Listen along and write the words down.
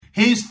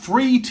Here's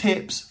 3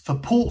 tips for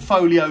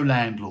portfolio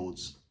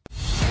landlords.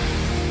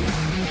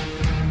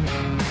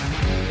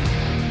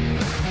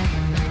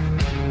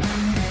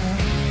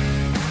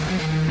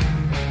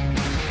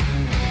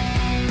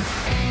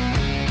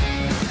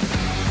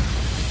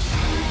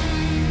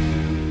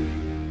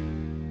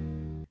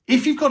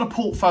 If you've got a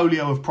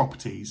portfolio of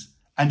properties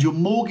and your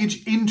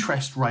mortgage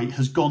interest rate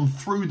has gone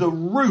through the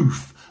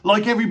roof,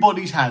 like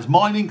everybody's has,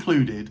 mine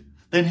included,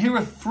 then here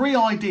are 3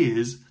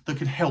 ideas that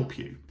could help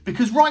you.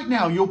 Because right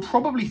now you're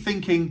probably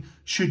thinking,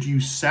 should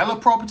you sell a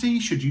property?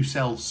 Should you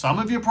sell some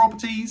of your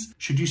properties?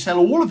 Should you sell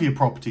all of your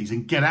properties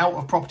and get out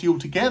of property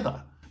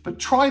altogether? But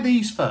try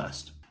these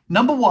first.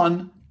 Number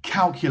 1,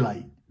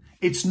 calculate.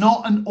 It's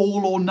not an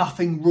all or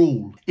nothing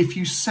rule. If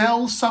you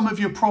sell some of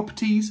your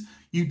properties,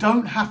 you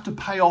don't have to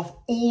pay off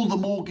all the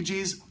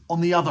mortgages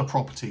on the other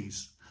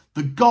properties.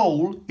 The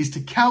goal is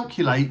to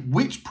calculate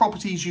which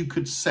properties you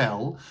could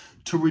sell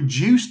to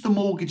reduce the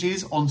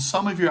mortgages on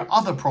some of your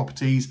other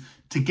properties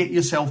to get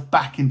yourself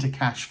back into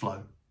cash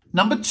flow.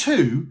 Number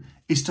 2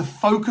 is to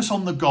focus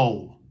on the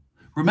goal.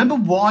 Remember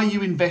why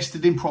you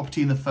invested in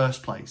property in the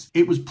first place.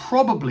 It was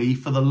probably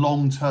for the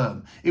long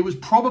term. It was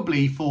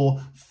probably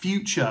for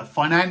future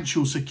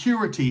financial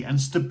security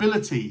and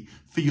stability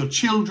for your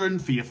children,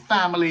 for your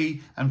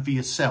family, and for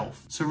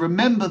yourself. So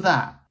remember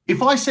that.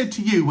 If I said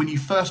to you when you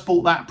first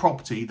bought that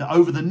property that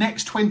over the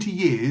next 20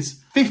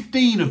 years,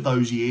 15 of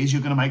those years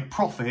you're going to make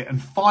profit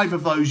and 5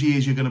 of those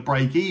years you're going to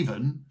break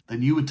even,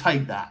 then you would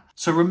take that.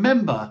 So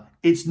remember,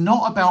 it's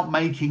not about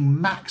making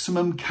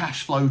maximum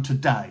cash flow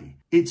today.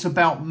 It's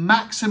about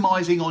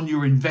maximizing on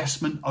your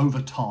investment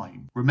over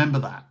time. Remember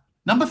that.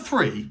 Number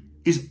 3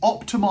 is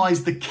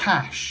optimize the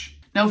cash.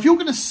 Now, if you're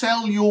going to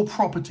sell your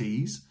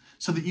properties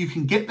so that you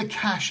can get the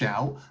cash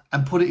out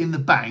and put it in the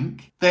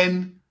bank,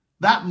 then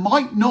that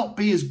might not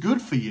be as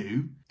good for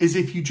you as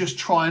if you just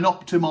try and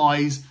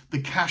optimize the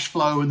cash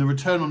flow and the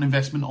return on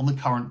investment on the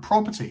current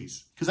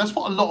properties. Because that's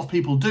what a lot of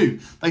people do.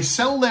 They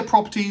sell their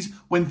properties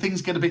when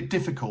things get a bit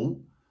difficult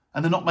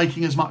and they're not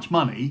making as much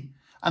money,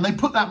 and they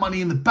put that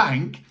money in the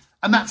bank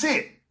and that's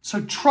it.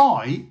 So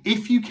try,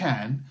 if you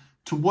can,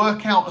 to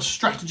work out a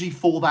strategy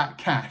for that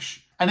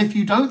cash. And if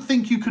you don't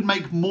think you could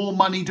make more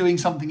money doing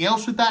something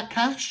else with that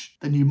cash,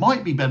 then you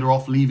might be better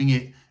off leaving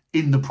it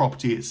in the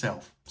property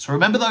itself. So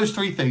remember those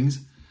 3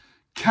 things.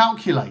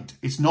 Calculate.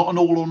 It's not an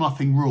all or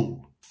nothing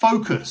rule.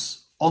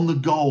 Focus on the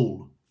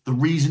goal, the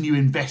reason you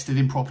invested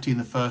in property in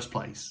the first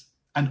place.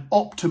 And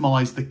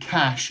optimize the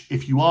cash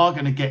if you are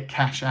going to get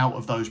cash out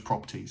of those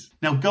properties.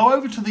 Now go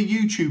over to the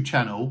YouTube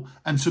channel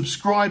and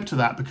subscribe to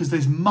that, because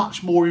there's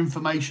much more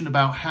information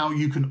about how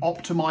you can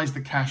optimize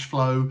the cash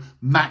flow,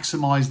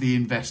 maximize the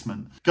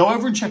investment. Go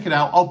over and check it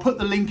out. I'll put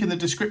the link in the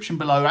description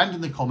below and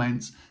in the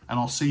comments, and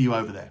I'll see you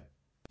over there.